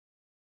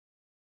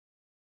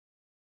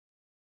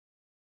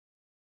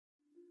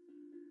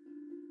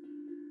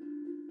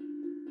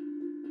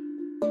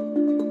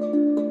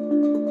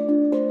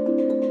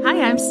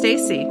Hi, I'm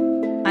Stacy.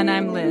 And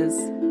I'm Liz.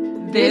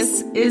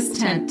 This is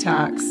Tent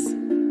Talks.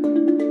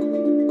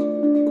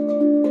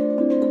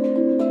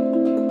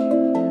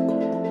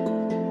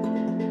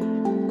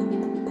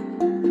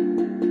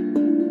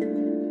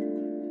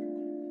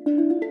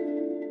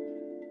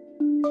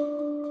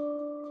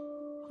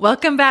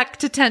 Welcome back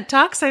to Tent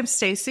Talks. I'm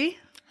Stacy.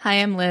 Hi,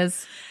 I'm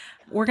Liz.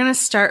 We're going to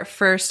start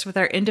first with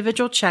our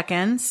individual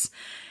check-ins.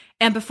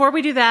 And before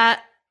we do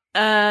that,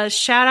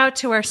 shout out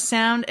to our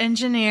sound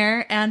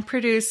engineer and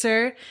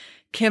producer,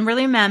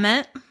 Kimberly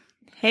Mehmet.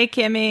 Hey,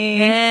 Kimmy.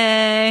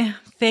 Hey.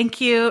 Thank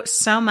you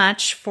so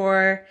much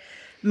for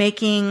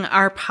making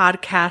our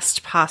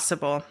podcast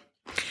possible.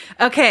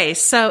 Okay,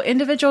 so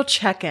individual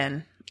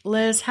check-in.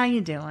 Liz, how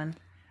you doing?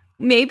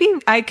 Maybe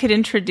I could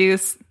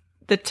introduce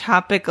the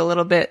topic a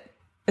little bit,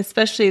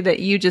 especially that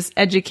you just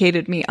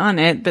educated me on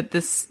it, but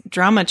this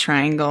drama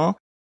triangle.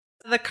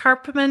 The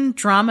Karpman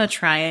drama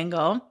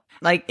triangle.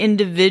 Like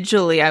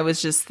individually, I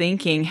was just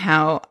thinking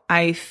how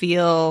I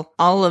feel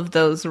all of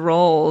those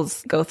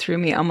roles go through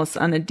me almost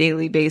on a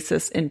daily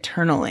basis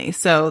internally.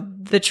 So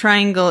the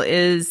triangle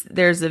is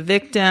there's a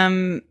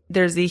victim,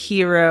 there's a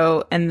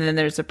hero, and then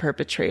there's a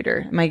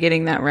perpetrator. Am I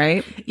getting that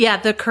right? Yeah,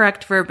 the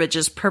correct verbiage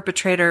is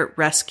perpetrator,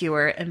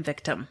 rescuer, and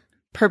victim.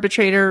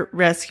 Perpetrator,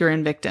 rescuer,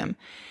 and victim.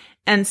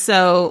 And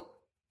so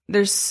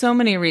there's so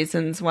many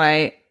reasons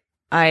why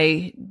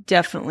I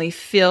definitely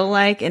feel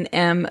like and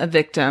am a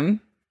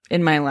victim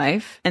in my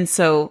life. And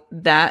so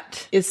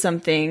that is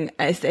something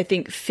I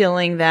think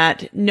feeling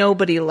that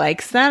nobody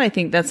likes that. I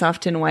think that's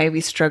often why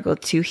we struggle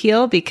to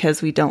heal,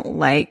 because we don't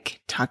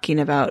like talking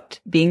about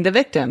being the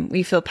victim.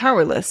 We feel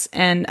powerless,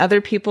 and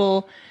other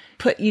people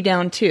put you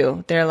down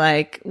too. They're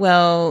like,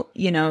 well,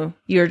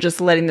 you're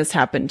just letting this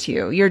happen to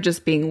you. You're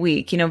just being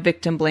weak.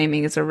 Victim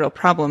blaming is a real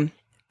problem.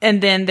 And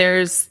then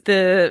there's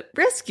the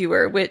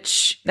rescuer,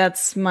 which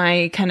that's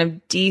my kind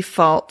of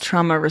default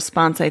trauma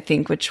response, I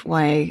think, which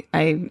why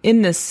I'm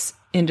in this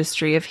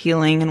industry of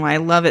healing and why I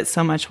love it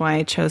so much, why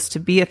I chose to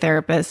be a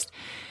therapist.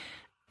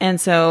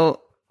 And so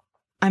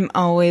I'm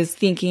always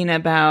thinking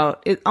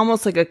about it,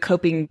 almost like a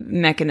coping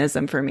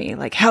mechanism for me.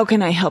 Like, how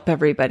can I help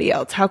everybody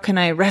else? How can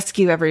I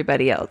rescue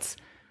everybody else?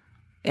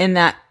 And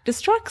that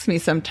distracts me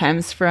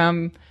sometimes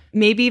from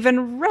maybe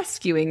even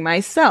rescuing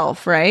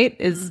myself, right?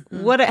 Is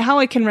how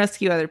I can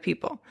rescue other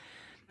people.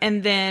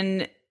 And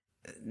then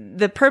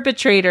the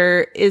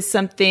perpetrator is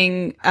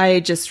something I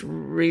just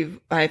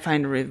I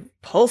find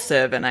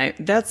repulsive, and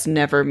that's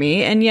never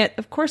me. And yet,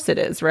 of course it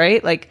is,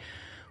 right? Like,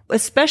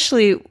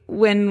 especially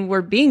when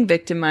we're being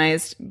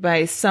victimized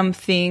by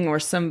something or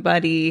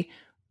somebody,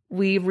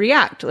 we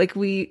react. Like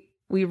we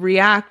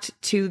react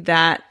to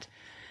that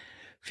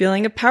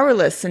feeling of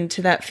powerless and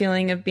to that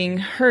feeling of being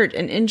hurt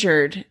and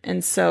injured.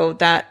 And so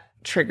that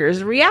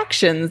triggers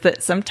reactions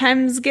that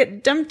sometimes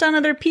get dumped on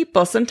other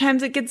people.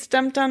 Sometimes it gets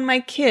dumped on my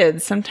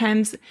kids.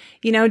 Sometimes,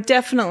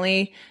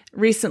 definitely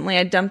recently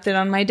I dumped it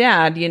on my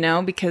dad,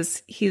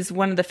 because he's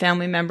one of the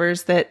family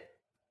members that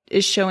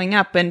is showing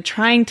up and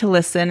trying to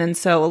listen. And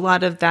so a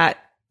lot of that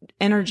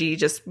energy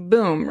just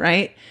boom,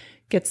 right,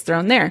 gets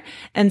thrown there.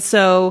 And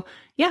so,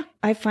 yeah,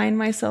 I find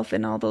myself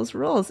in all those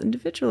roles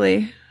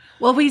individually.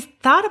 Well, we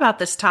thought about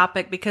this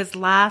topic because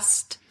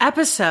last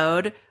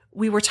episode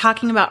we were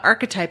talking about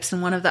archetypes,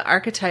 and one of the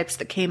archetypes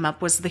that came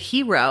up was the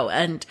hero.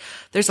 And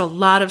there's a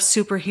lot of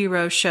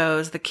superhero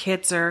shows. The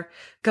kids are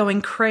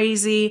going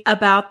crazy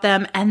about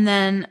them. And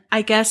then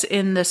I guess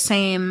in the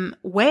same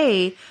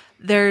way,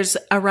 there's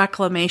a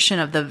reclamation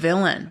of the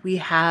villain. We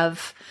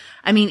have,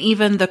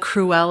 even the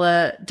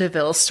Cruella de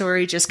Vil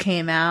story just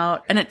came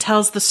out, and it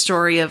tells the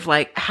story of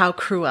like how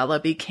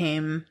Cruella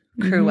became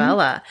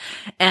Cruella.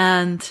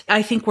 And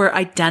I think we're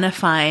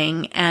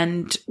identifying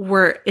and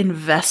we're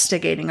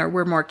investigating, or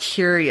we're more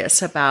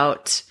curious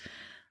about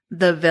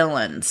the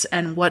villains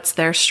and what's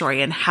their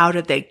story and how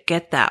did they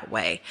get that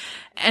way.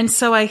 And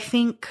so I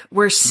think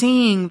we're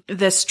seeing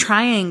this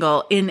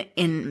triangle in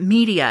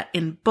media,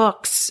 in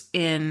books,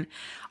 in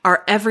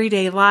our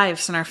everyday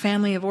lives and our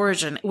family of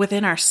origin,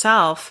 within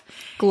ourselves.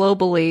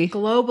 Globally.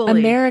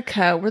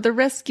 America, we're the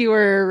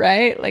rescuer,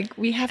 right? Like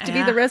we have to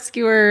be the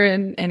rescuer.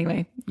 And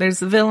anyway, there's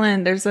the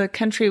villain, there's a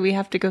country we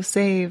have to go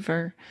save,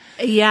 or.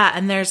 Yeah.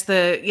 And there's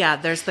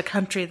the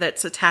country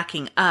that's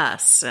attacking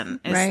us and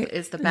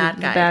is the bad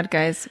guy. The bad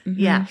guys. Mm-hmm.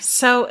 Yeah.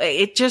 So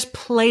it just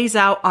plays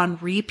out on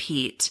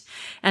repeat.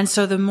 And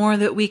so the more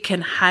that we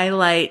can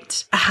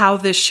highlight how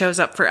this shows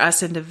up for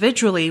us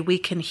individually, we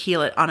can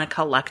heal it on a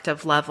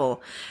collective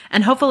level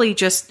and hopefully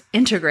just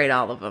integrate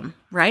all of them,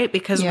 right?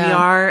 Because we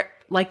are,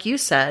 like you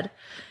said,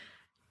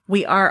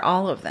 we are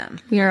all of them.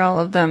 We are all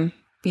of them.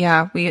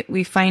 Yeah.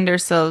 We find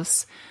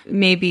ourselves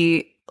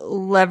maybe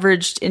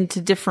leveraged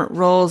into different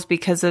roles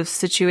because of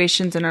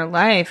situations in our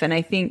life. And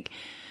I think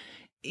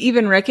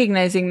even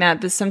recognizing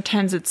that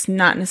sometimes it's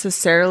not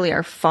necessarily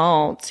our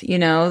fault,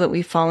 that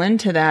we fall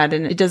into that,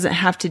 and it doesn't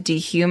have to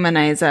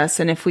dehumanize us.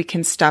 And if we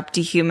can stop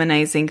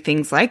dehumanizing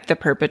things like the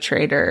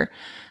perpetrator,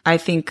 I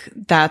think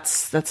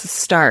that's a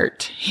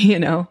start,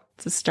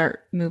 to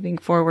start moving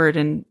forward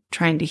and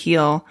trying to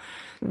heal.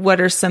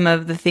 What are some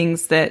of the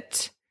things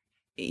that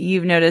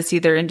you've noticed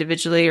either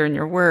individually or in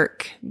your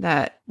work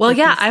that? Well,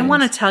 yeah, I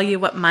want to tell you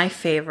what my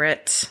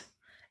favorite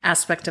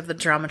aspect of the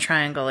drama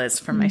triangle is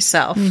for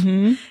myself.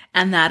 Mm-hmm.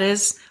 And that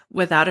is,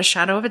 without a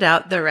shadow of a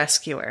doubt, the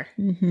rescuer.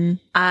 Mm-hmm.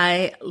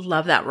 I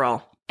love that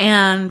role.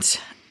 And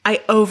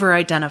I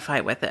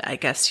over-identify with it, I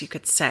guess you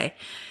could say.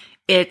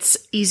 It's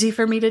easy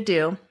for me to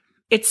do.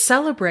 It's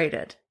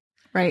celebrated.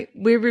 Right.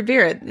 We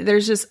revere it.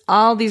 There's just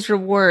all these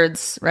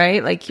rewards,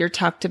 right? Like you're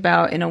talked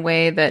about in a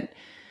way that,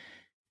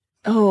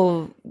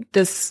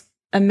 this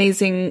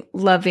amazing,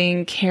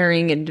 loving,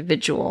 caring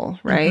individual,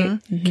 right?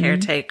 Mm-hmm. Mm-hmm.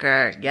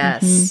 Caretaker.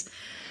 Yes.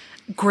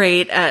 Mm-hmm.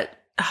 Great at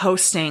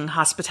hosting,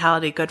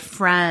 hospitality, good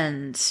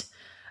friend.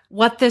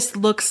 What this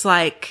looks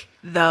like,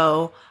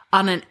 though,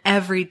 on an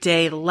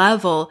everyday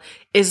level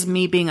is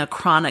me being a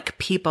chronic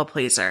people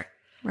pleaser.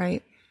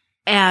 Right.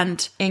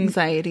 And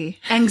anxiety.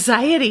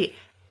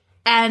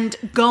 And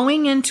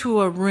going into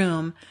a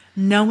room,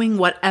 knowing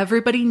what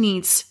everybody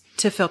needs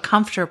to feel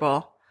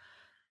comfortable,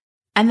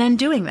 and then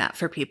doing that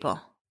for people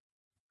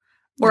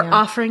or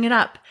offering it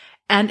up.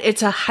 And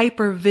it's a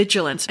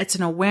hypervigilance. It's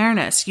an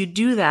awareness. You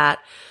do that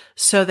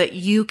so that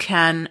you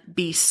can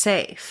be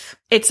safe.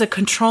 It's a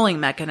controlling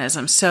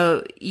mechanism.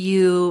 So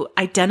you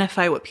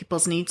identify what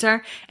people's needs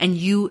are and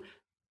you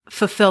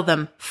fulfill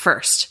them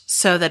first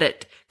so that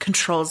it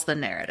controls the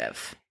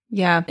narrative.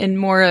 Yeah. In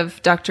more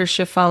of Dr.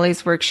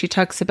 Shefali's work, she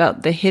talks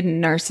about the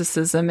hidden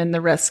narcissism in the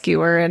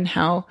rescuer and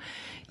how,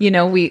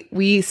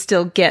 we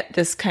still get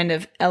this kind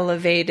of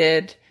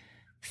elevated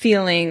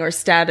feeling or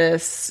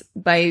status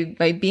by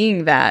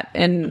being that.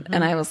 And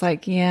I was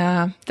like,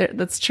 yeah,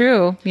 that's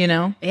true,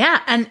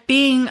 Yeah. And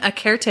being a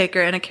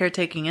caretaker in a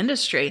caretaking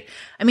industry,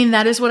 I mean,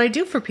 that is what I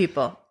do for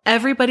people.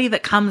 Everybody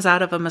that comes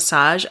out of a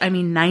massage,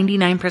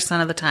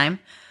 99% of the time,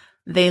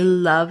 they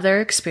love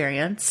their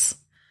experience.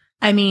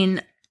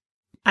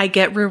 I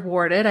get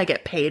rewarded. I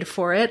get paid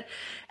for it.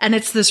 And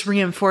it's this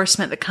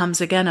reinforcement that comes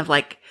again of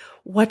like,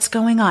 what's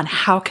going on?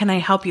 How can I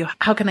help you?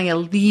 How can I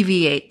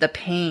alleviate the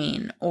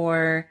pain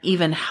or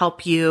even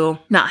help you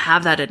not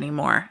have that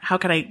anymore? How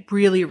can I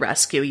really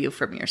rescue you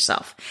from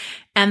yourself?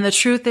 And the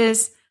truth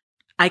is,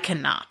 I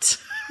cannot.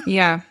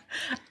 Yeah.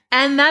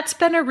 And that's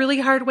been a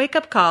really hard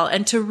wake-up call.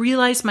 And to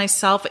realize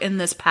myself in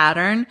this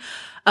pattern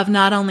of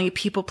not only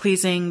people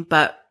pleasing,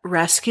 but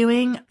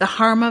rescuing, the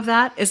harm of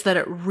that is that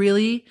it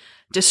really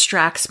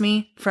distracts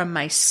me from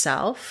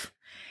myself.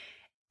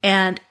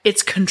 And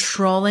it's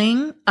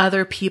controlling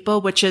other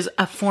people, which is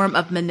a form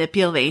of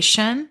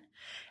manipulation.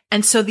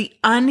 And so the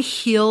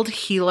unhealed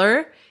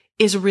healer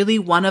is really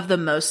one of the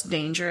most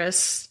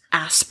dangerous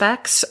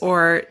aspects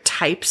or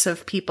types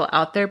of people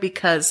out there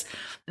because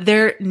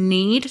their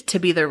need to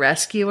be the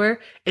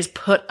rescuer is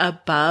put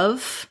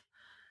above,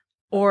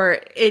 or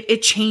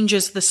it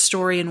changes the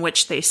story in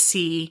which they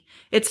see.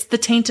 It's the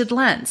tainted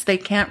lens. They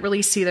can't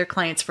really see their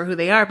clients for who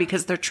they are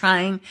because they're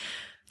trying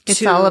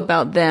It's all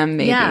about them,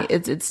 maybe. Yeah,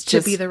 it's to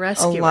just be the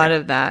rescuer. A lot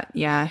of that,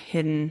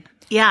 hidden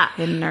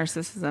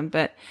narcissism.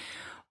 But,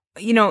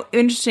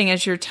 interesting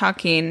as you're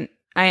talking,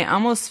 I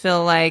almost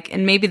feel like,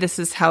 and maybe this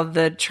is how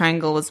the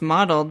triangle was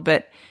modeled,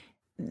 but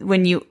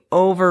when you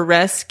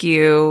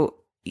over-rescue,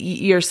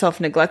 you're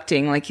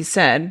self-neglecting, like you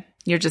said.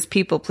 You're just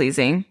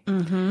people-pleasing.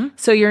 Mm-hmm.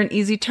 So you're an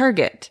easy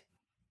target.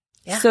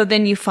 Yeah. So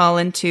then you fall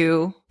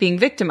into being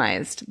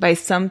victimized by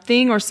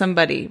something or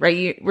somebody,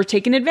 right? We're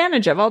taken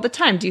advantage of all the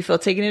time. Do you feel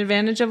taken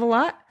advantage of a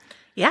lot?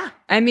 Yeah.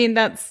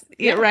 That's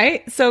it,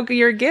 right? So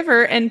you're a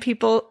giver and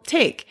people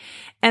take.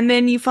 And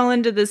then you fall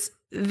into this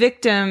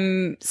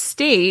victim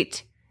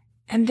state.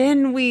 And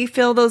then we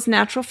feel those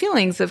natural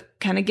feelings of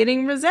kind of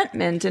getting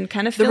resentment and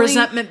kind of feeling. The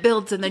resentment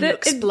builds and then you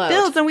explode. It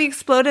builds and we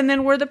explode and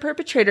then we're the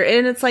perpetrator.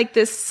 And it's like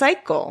this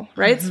cycle,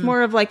 right? Mm-hmm. It's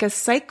more of like a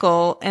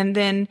cycle.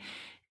 And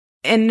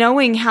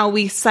knowing how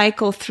we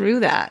cycle through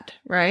that,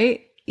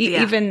 right?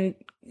 Even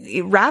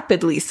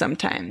rapidly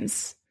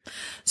sometimes.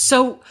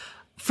 So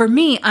for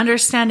me,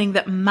 understanding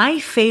that my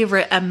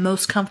favorite and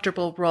most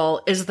comfortable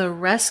role is the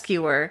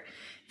rescuer,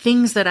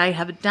 things that I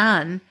have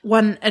done.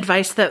 One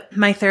advice that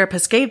my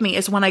therapist gave me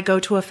is when I go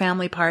to a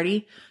family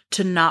party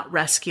to not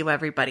rescue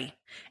everybody.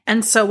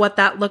 And so what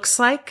that looks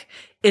like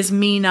is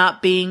me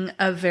not being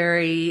as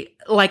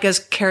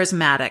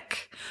charismatic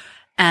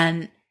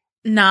and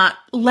not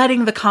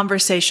letting the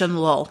conversation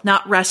lull,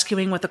 not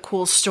rescuing with a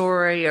cool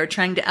story or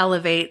trying to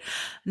elevate,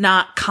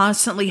 not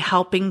constantly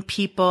helping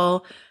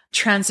people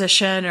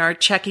transition or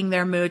checking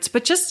their moods,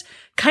 but just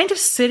kind of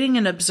sitting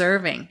and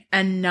observing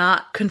and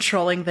not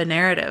controlling the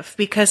narrative,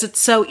 because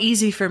it's so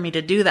easy for me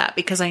to do that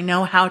because I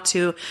know how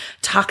to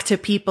talk to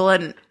people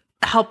and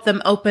help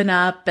them open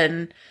up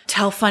and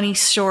tell funny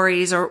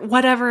stories or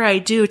whatever I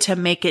do to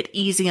make it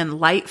easy and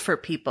light for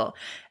people.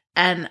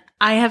 And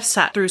I have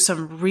sat through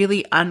some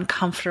really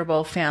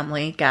uncomfortable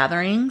family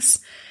gatherings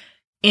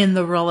in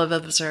the role of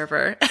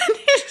observer. And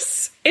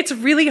it's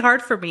really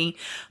hard for me.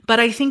 But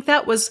I think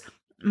that was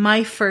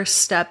my first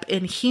step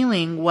in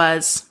healing,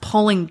 was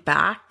pulling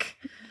back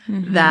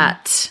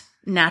that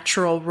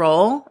natural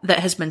role that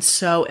has been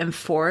so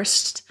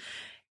enforced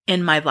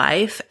in my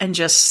life and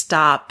just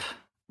stop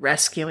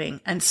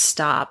rescuing and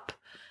stop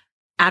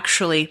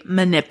actually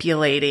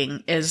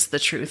manipulating is the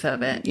truth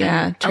of it.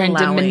 Yeah. And Trying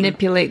allowing- to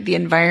manipulate the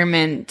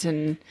environment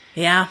and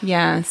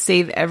Yeah.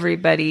 save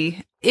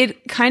everybody.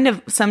 It kind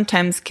of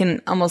sometimes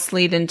can almost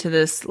lead into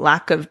this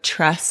lack of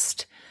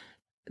trust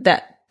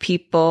that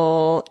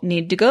people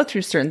need to go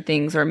through certain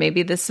things, or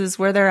maybe this is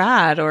where they're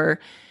at, or,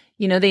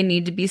 they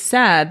need to be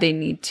sad. They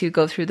need to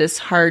go through this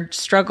hard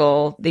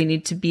struggle. They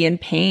need to be in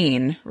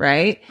pain,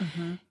 right?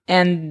 Mm-hmm.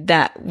 And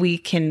that we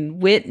can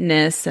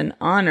witness and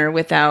honor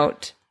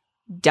without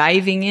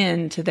diving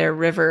into their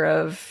river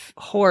of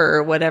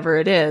horror, whatever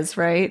it is,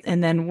 right?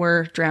 And then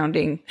we're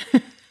drowning.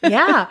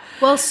 Yeah.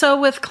 Well, so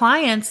with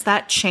clients,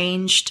 that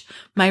changed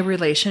my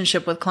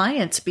relationship with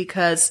clients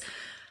because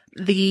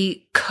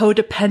the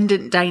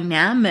codependent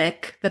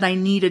dynamic that I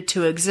needed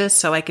to exist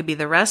so I could be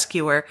the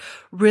rescuer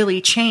really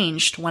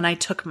changed when I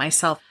took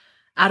myself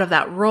out of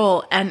that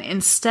role. And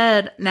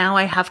instead, now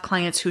I have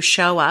clients who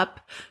show up,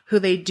 who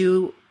they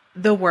do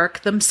the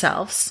work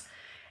themselves.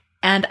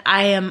 And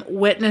I am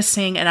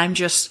witnessing, and I'm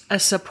just a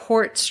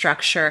support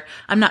structure.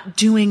 I'm not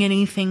doing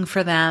anything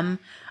for them.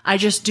 I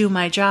just do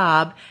my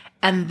job.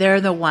 And they're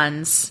the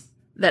ones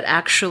that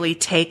actually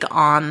take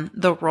on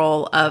the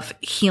role of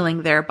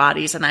healing their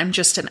bodies. And I'm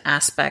just an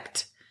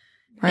aspect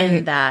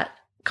in that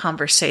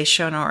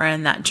conversation or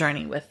in that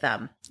journey with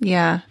them.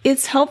 Yeah.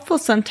 It's helpful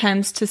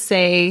sometimes to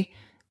say,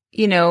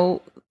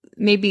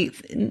 maybe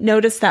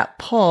notice that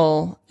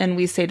pull, and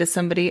we say to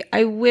somebody,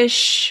 I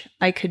wish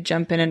I could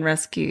jump in and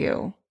rescue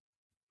you.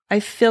 I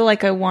feel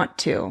like I want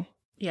to.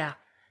 Yeah.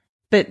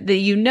 But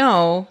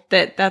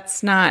that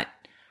that's not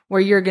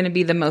where you're going to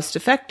be the most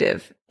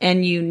effective.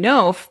 And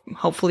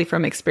hopefully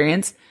from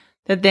experience,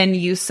 that then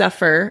you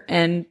suffer,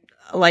 and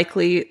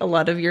likely a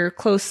lot of your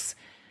close,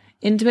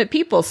 intimate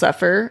people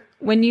suffer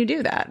when you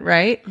do that,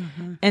 right?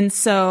 Mm-hmm. And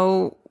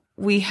so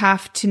we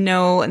have to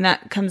know, and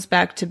that comes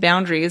back to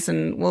boundaries,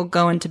 and we'll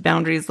go into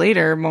boundaries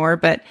later more,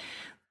 but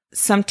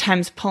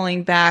sometimes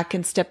pulling back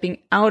and stepping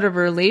out of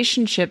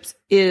relationships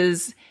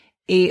is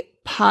a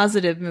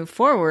positive move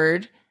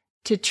forward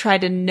to try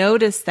to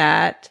notice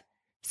that,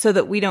 so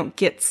that we don't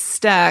get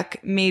stuck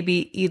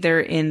maybe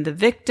either in the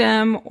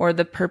victim or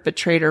the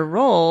perpetrator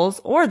roles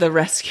or the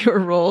rescuer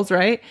roles,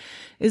 right?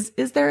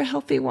 Is there a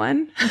healthy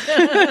one?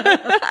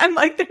 I'm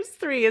like, there's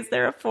three. Is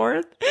there a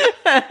fourth?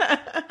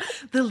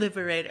 The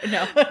liberator.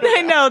 No.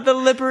 I know, the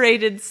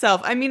liberated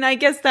self. I mean, I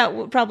guess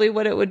probably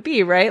what it would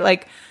be, right?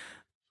 Like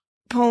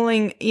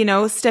pulling,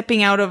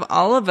 stepping out of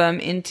all of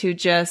them into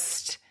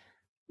just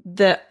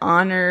the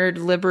honored,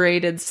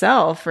 liberated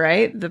self,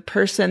 right? The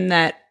person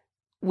that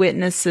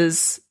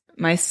witnesses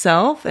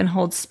myself and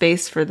holds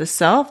space for the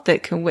self,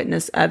 that can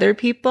witness other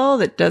people,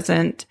 that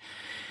doesn't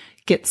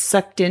get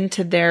sucked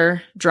into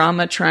their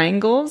drama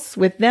triangles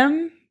with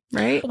them,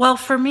 right? Well,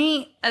 for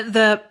me,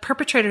 the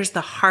perpetrator is the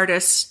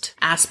hardest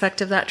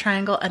aspect of that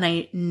triangle, and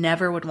I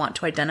never would want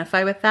to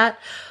identify with that.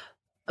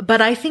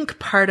 But I think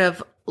part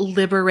of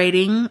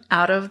liberating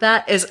out of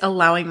that is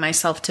allowing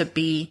myself to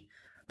be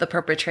the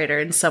perpetrator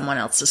in someone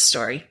else's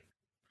story.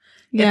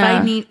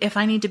 Yeah. If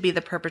I need to be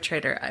the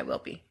perpetrator, I will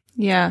be.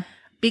 Yeah.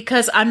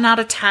 Because I'm not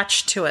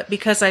attached to it,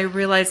 because I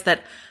realize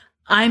that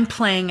I'm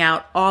playing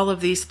out all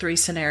of these three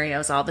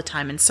scenarios all the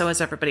time, and so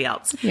is everybody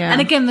else. Yeah. And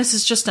again, this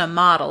is just a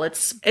model.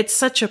 It's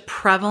such a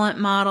prevalent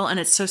model, and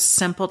it's so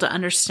simple to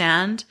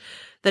understand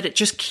that it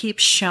just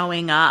keeps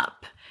showing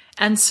up.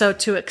 And so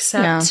to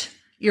accept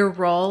your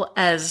role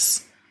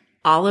as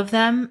all of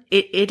them,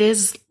 it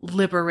is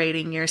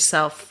liberating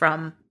yourself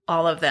from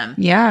all of them.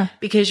 Yeah.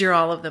 Because you're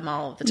all of them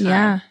all of the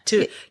time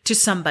to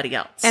somebody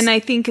else. And I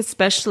think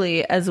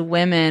especially as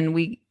women,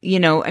 we,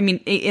 in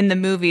the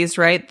movies,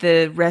 right?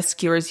 The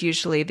rescuer is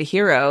usually the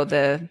hero,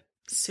 the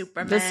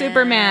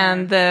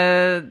Superman,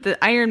 the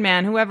Iron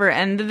Man, whoever.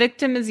 And the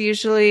victim is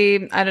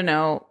usually, I don't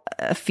know,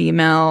 a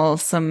female,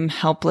 some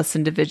helpless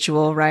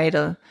individual, right?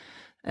 A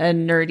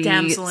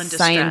nerdy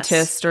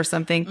scientist or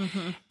something.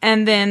 Mm-hmm.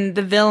 And then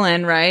the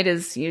villain, right,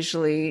 is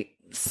usually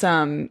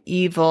some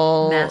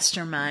evil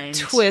mastermind,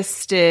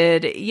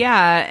 twisted.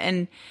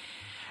 Yeah.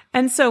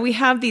 And so we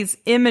have these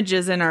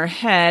images in our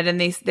head,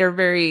 and they're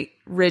very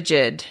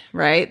rigid,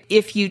 right?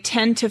 If you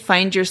tend to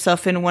find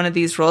yourself in one of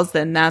these roles,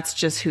 then that's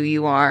just who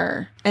you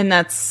are. And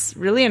that's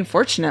really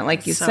unfortunate.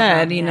 Like you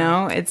said,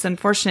 it's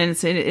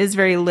unfortunate. It is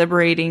very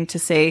liberating to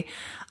say,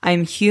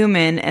 I'm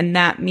human. And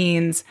that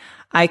means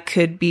I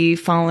could be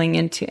falling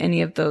into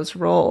any of those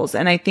roles.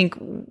 And I think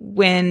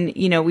when,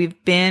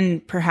 we've been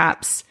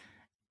perhaps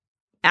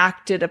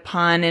acted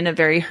upon in a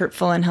very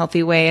hurtful and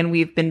unhealthy way, and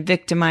we've been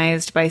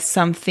victimized by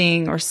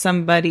something or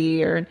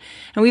somebody, and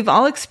we've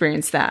all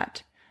experienced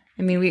that.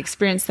 I mean, we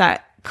experience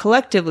that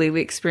collectively.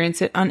 We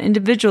experience it on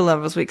individual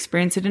levels. We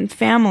experience it in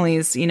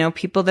families,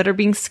 people that are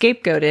being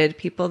scapegoated,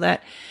 people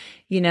that,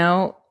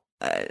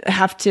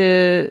 have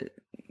to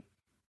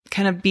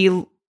kind of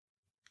be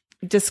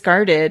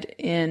discarded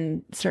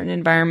in certain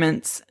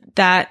environments.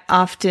 That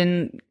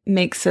often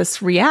makes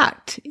us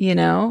react,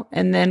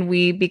 and then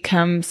we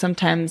become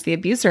sometimes the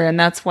abuser. And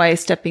that's why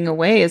stepping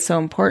away is so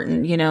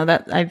important.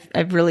 That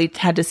I've really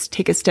had to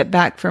take a step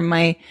back from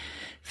my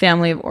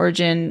family of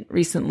origin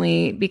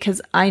recently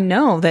because I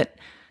know that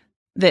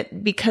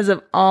because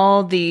of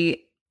all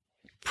the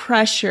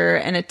pressure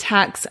and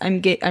attacks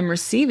I'm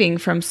receiving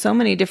from so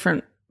many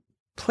different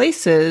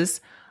places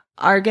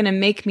are going to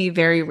make me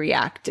very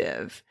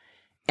reactive.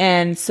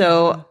 And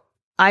so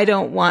I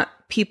don't want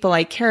people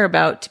I care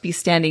about to be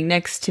standing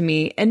next to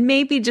me and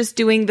maybe just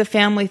doing the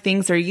family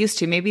things they're used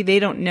to. Maybe they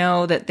don't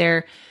know that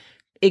they're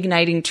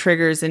igniting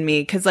triggers in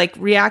me. Cause like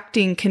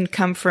reacting can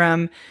come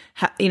from,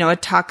 a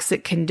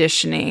toxic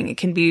conditioning. It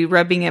can be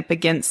rubbing up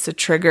against a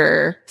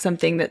trigger,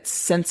 something that's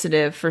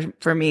sensitive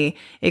for me.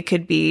 It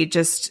could be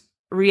just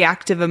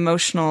reactive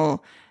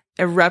emotional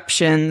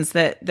eruptions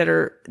that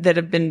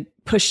have been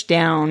pushed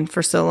down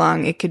for so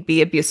long. It could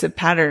be abusive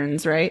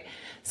patterns, right?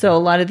 So a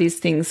lot of these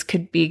things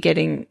could be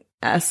getting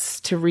us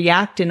to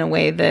react in a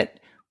way that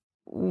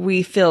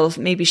we feel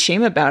maybe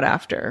shame about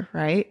after,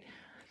 right?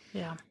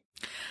 Yeah.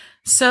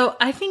 So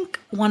I think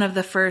one of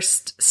the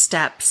first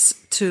steps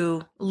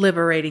to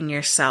liberating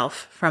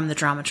yourself from the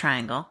drama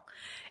triangle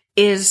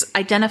is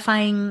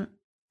identifying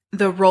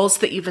the roles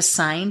that you've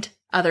assigned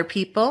other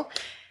people.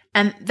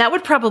 And that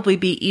would probably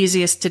be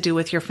easiest to do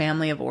with your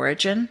family of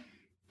origin.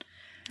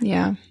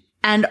 Yeah.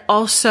 And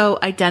also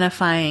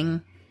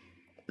identifying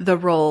the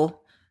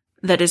role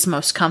that is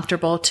most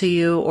comfortable to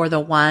you or the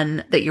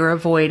one that you're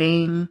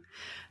avoiding,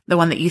 the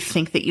one that you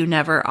think that you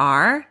never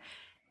are.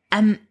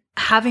 And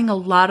having a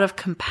lot of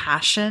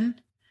compassion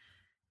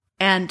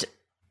and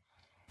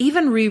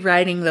even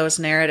rewriting those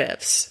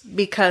narratives,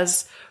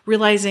 because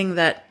realizing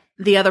that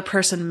the other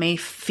person may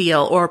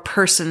feel, or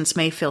persons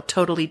may feel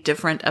totally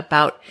different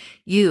about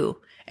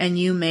you, and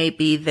you may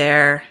be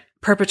their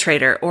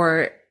perpetrator,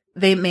 or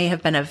they may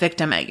have been a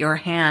victim at your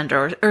hand,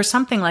 or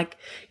something like,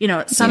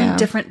 some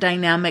different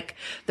dynamic.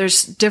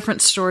 There's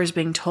different stories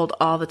being told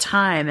all the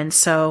time. And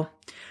so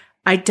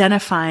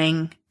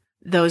identifying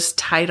those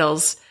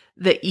titles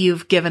that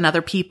you've given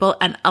other people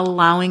and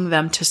allowing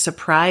them to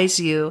surprise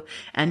you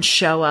and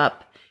show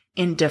up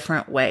in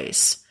different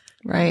ways.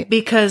 Right.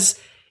 Because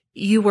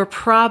you were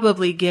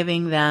probably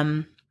giving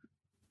them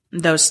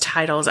those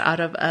titles out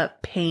of a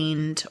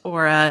pained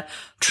or a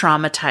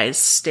traumatized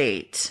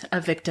state, a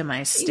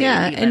victimized state.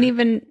 Yeah. And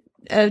even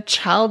a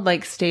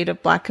childlike state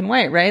of black and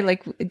white, right?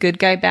 Like good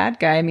guy, bad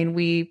guy. I mean,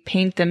 we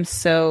paint them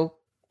so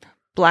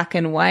black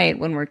and white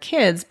when we're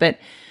kids, but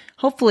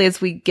hopefully as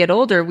we get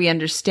older, we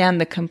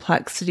understand the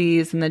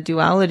complexities and the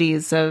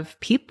dualities of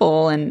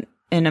people and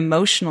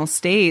emotional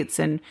states,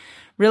 and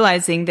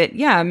realizing that,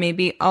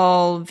 maybe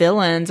all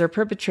villains or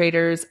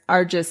perpetrators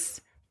are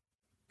just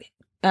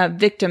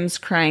victims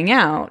crying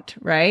out,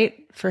 right,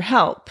 for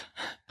help.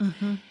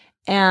 Mm-hmm.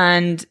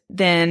 And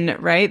then,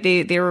 right,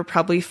 they were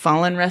probably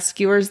fallen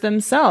rescuers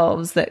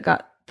themselves that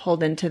got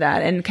pulled into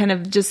that, and kind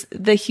of just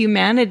the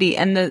humanity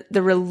and the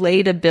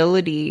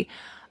relatability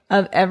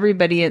of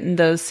everybody in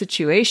those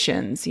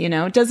situations.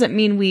 It doesn't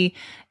mean we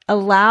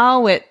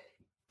allow it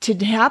to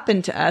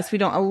happen to us. We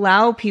don't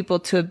allow people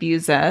to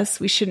abuse us.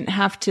 We shouldn't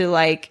have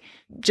to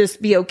just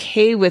be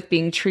okay with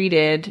being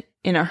treated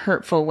in a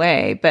hurtful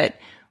way. But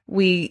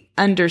we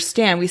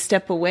understand, we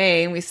step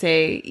away and we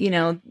say,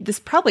 this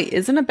probably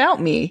isn't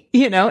about me.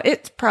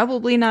 It's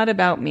probably not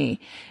about me.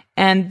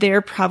 And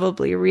they're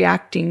probably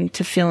reacting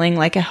to feeling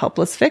like a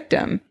helpless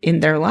victim in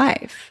their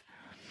life.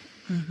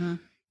 Mm-hmm.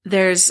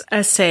 There's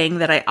a saying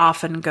that I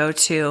often go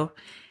to,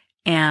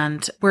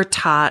 and we're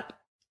taught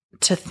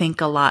to think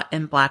a lot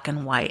in black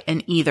and white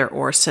in either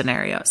or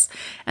scenarios.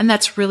 And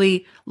that's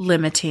really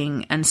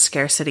limiting and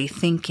scarcity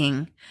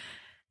thinking.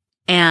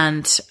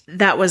 And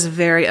that was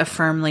very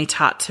affirmingly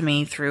taught to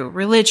me through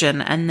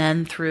religion, and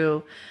then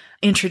through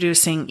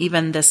introducing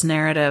even this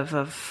narrative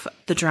of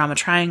the drama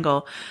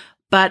triangle.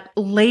 But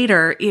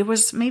later, it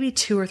was maybe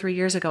 2 or 3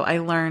 years ago, I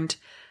learned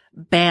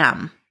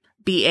BAM,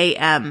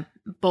 BAM,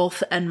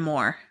 both and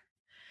more.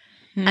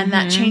 Mm-hmm. And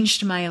that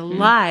changed my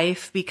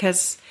life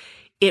because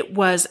it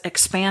was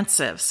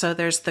expansive. So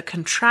there's the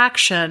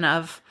contraction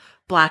of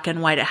black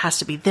and white. It has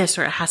to be this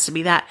or it has to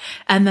be that.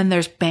 And then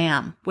there's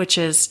BAM, which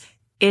is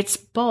it's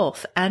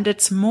both and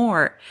it's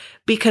more,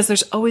 because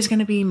there's always going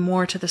to be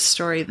more to the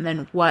story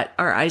than what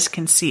our eyes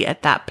can see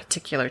at that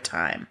particular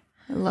time.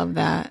 I love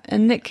that.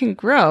 And it can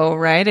grow,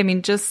 right? I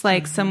mean, just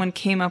like someone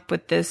came up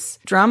with this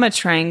drama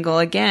triangle,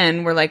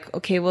 again, we're like,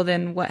 okay, well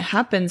then what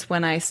happens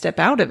when I step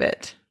out of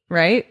it,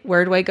 right?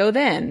 Where do I go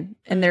then?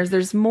 And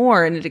there's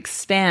more, and it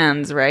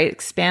expands, right? It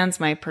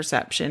expands my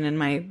perception and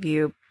my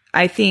view.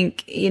 I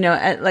think,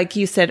 like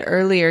you said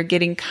earlier,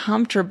 getting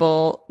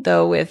comfortable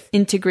though with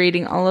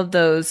integrating all of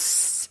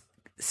those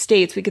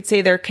states. We could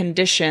say they're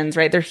conditions,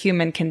 right? They're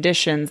human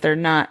conditions. They're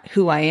not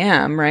who I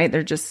am, right?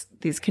 They're just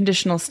these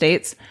conditional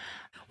states.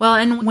 Well,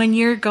 and when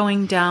you're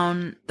going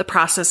down the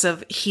process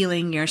of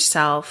healing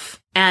yourself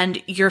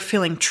and you're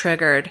feeling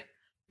triggered,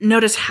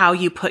 notice how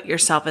you put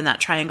yourself in that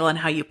triangle and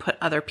how you put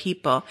other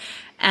people,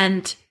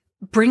 and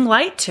bring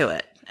light to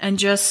it, and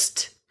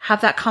just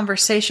have that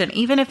conversation,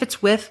 even if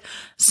it's with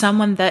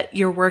someone that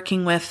you're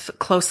working with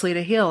closely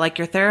to heal, like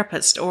your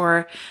therapist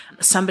or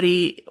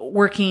somebody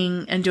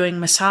working and doing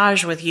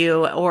massage with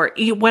you, or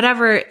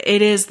whatever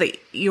it is that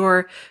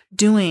you're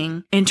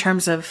doing in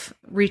terms of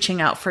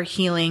reaching out for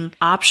healing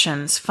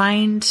options.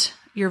 Find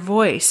your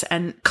voice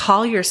and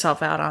call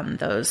yourself out on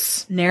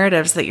those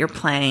narratives that you're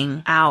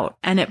playing out.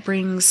 And it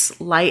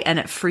brings light and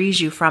it frees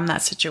you from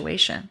that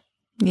situation.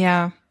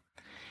 Yeah.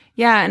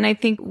 Yeah. And I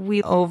think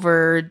we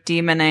over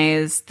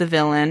demonize the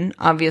villain.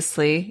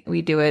 Obviously,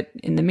 we do it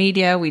in the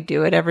media. We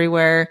do it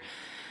everywhere.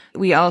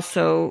 We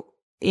also,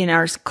 in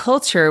our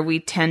culture, we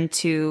tend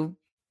to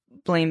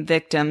blame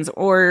victims,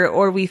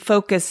 or we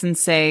focus and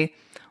say,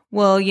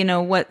 well, you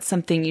know, what's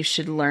something you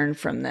should learn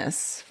from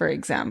this, for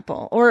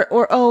example, or,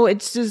 oh,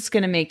 it's just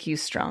going to make you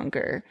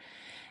stronger.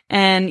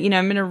 And, you know,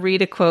 I'm going to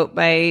read a quote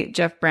by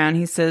Jeff Brown.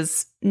 He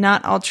says,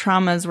 "Not all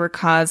traumas were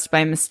caused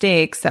by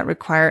mistakes that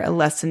require a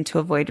lesson to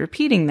avoid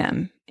repeating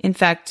them. In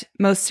fact,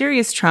 most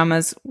serious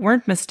traumas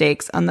weren't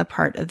mistakes on the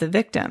part of the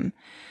victim.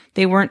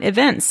 They weren't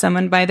events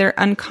summoned by their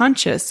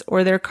unconscious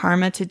or their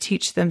karma to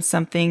teach them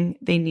something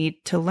they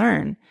need to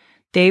learn.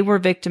 They were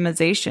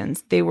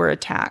victimizations. They were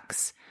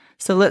attacks.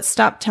 So let's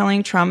stop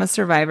telling trauma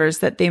survivors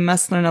that they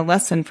must learn a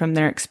lesson from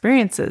their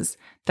experiences.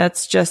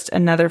 That's just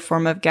another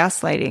form of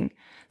gaslighting.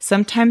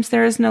 Sometimes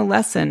there is no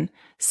lesson.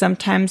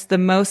 Sometimes the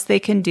most they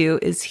can do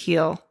is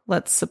heal.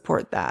 Let's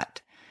support that."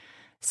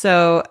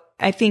 So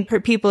I think for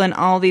people in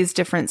all these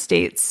different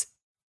states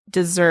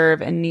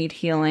deserve and need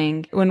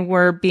healing. When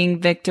we're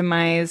being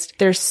victimized,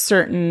 there's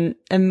certain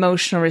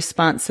emotional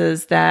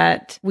responses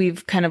that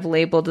we've kind of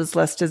labeled as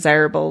less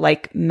desirable,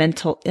 like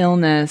mental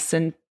illness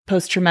and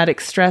post-traumatic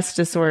stress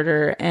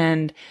disorder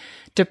and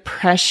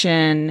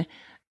depression,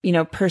 you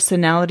know,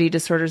 personality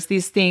disorders.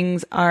 These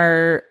things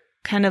are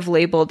kind of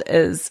labeled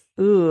as,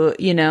 ooh,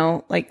 you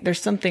know, like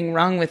there's something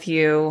wrong with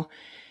you.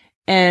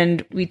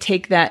 And we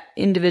take that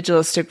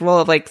individualistic role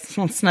of like,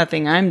 well, it's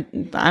nothing. I'm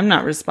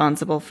not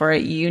responsible for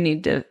it. You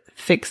need to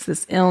fix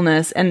this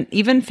illness. And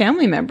even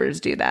family members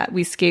do that.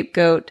 We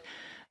scapegoat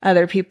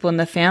other people in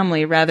the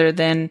family rather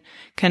than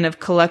kind of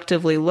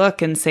collectively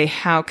look and say,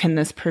 how can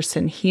this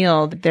person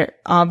heal? There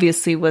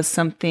obviously was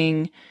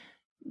something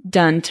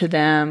done to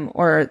them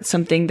or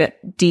something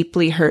that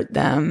deeply hurt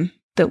them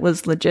that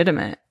was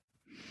legitimate.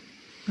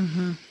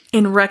 Mm-hmm.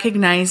 In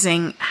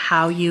recognizing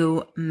how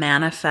you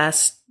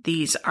manifest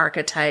these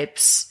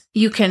archetypes,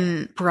 you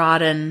can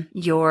broaden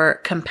your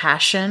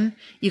compassion,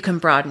 you can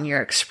broaden your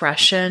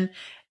expression,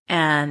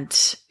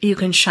 and you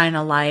can shine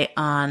a light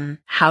on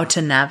how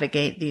to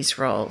navigate these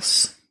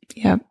roles.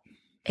 Yep.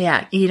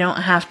 Yeah, you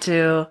don't have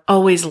to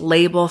always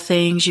label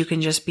things. You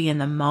can just be in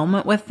the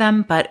moment with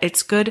them, but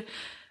it's good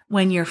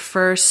when you're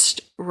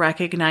first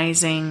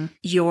recognizing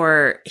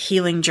your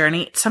healing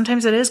journey.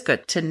 Sometimes it is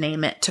good to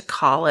name it, to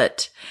call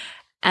it.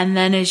 And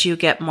then as you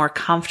get more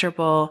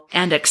comfortable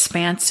and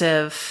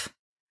expansive,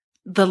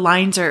 the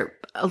lines are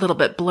a little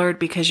bit blurred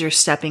because you're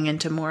stepping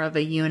into more of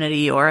a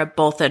unity or a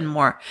both and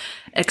more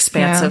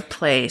expansive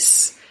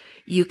place.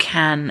 You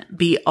can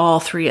be all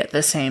three at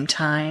the same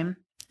time.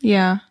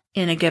 Yeah.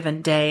 In a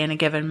given day, in a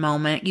given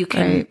moment. You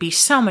can be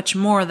so much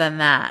more than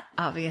that,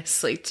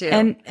 obviously, too.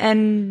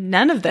 And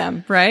none of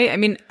them, right? I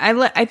mean,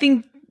 I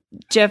think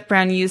Jeff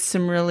Brown used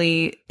some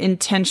really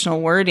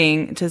intentional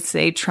wording to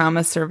say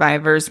trauma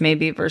survivors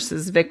maybe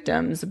versus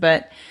victims.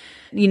 But,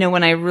 you know,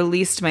 when I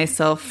released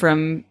myself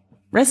from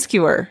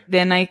rescuer,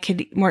 then I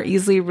could more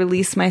easily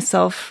release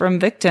myself from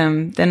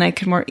victim. Then I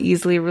could more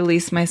easily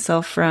release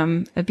myself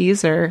from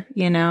abuser,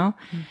 you know?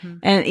 Mm-hmm.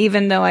 And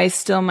even though I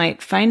still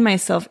might find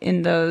myself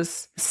in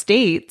those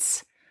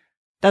states,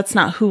 that's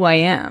not who I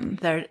am.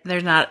 They're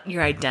not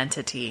your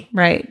identity.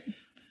 Right.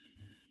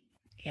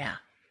 Yeah.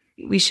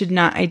 We should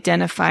not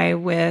identify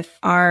with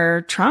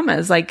our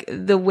traumas, like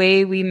the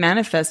way we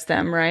manifest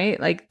them, right?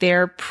 Like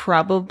they're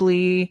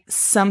probably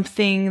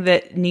something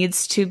that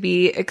needs to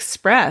be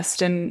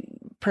expressed, and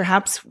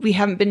perhaps we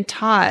haven't been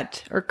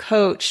taught or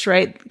coached,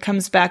 right? It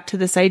comes back to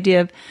this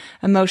idea of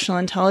emotional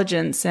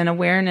intelligence and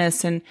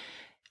awareness and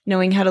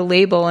knowing how to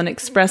label and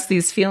express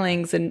these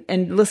feelings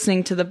and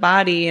listening to the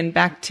body and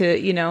back to,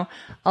 you know,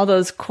 all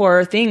those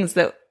core things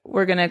that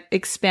we're going to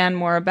expand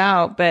more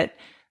about. But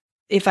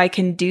if I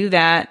can do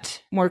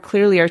that more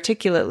clearly,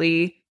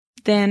 articulately,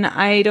 then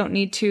I don't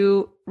need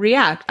to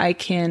react. I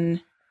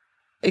can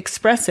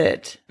express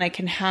it. I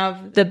can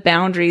have the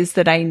boundaries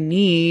that I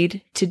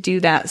need to do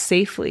that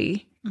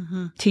safely,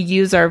 to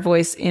use our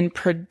voice in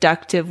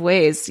productive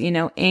ways. You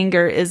know,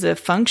 anger is a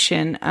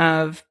function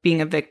of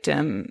being a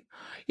victim,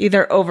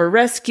 either over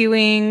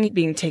rescuing,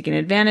 being taken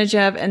advantage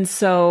of. And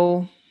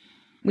so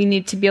we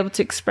need to be able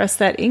to express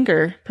that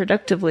anger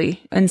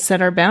productively and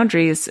set our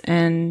boundaries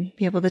and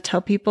be able to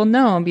tell people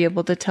no and be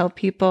able to tell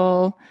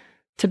people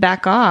to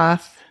back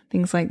off,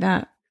 things like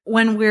that.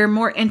 When we're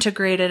more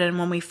integrated and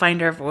when we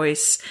find our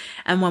voice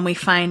and when we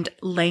find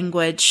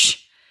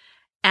language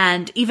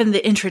and even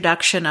the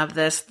introduction of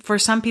this, for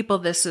some people,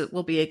 this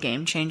will be a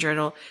game changer.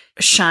 It'll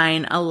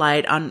shine a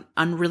light on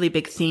really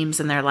big themes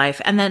in their life.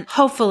 And then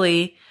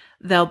hopefully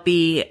there'll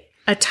be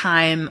a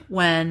time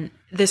when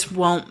this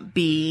won't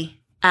be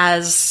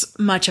as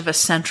much of a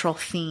central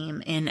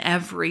theme in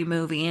every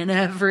movie, in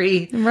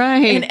every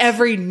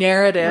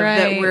narrative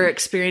that we're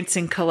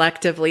experiencing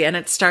collectively. And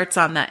it starts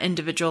on that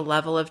individual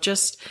level of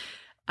just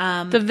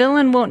the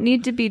villain won't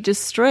need to be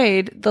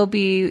destroyed. They'll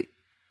be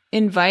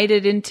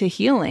invited into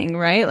healing,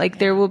 right? Like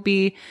there will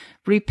be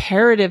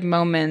reparative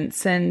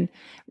moments and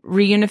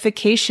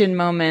reunification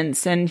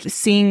moments and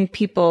seeing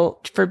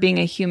people for being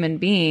a human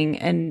being.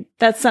 And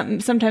that's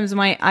sometimes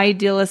my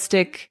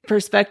idealistic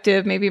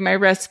perspective, maybe my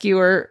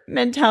rescuer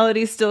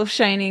mentality still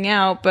shining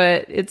out,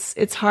 but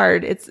it's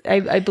hard.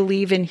 I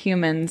believe in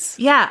humans.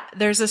 Yeah.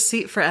 There's a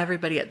seat for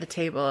everybody at the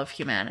table of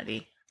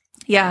humanity.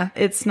 Yeah.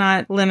 It's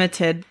not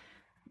limited.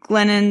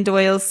 Glennon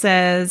Doyle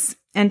says,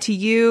 and to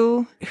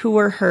you who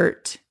were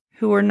hurt,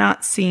 who were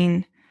not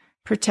seen,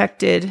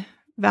 protected,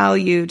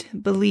 valued,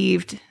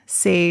 believed,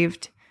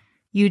 saved,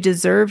 you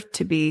deserved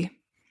to be.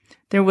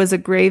 There was a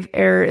grave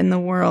error in the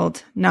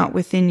world, not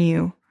within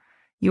you.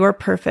 You are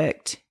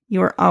perfect.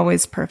 You are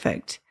always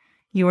perfect.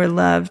 You are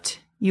loved.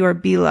 You are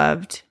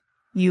beloved.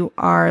 You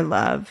are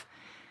love.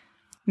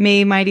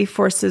 May mighty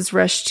forces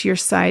rush to your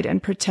side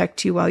and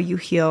protect you while you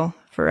heal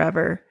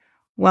forever.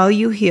 While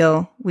you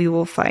heal, we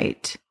will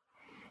fight.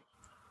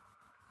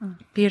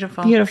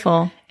 Beautiful.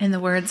 Beautiful. In the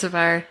words of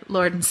our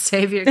Lord and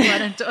Savior,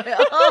 Glennon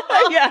Doyle.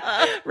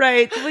 Yeah,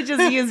 right. We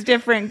just use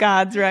different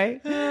gods,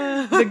 right?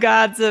 The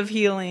gods of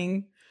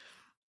healing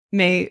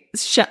may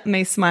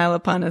smile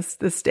upon us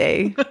this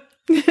day.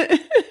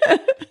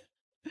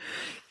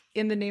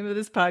 In the name of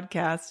this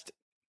podcast.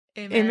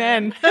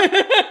 Amen.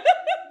 Amen.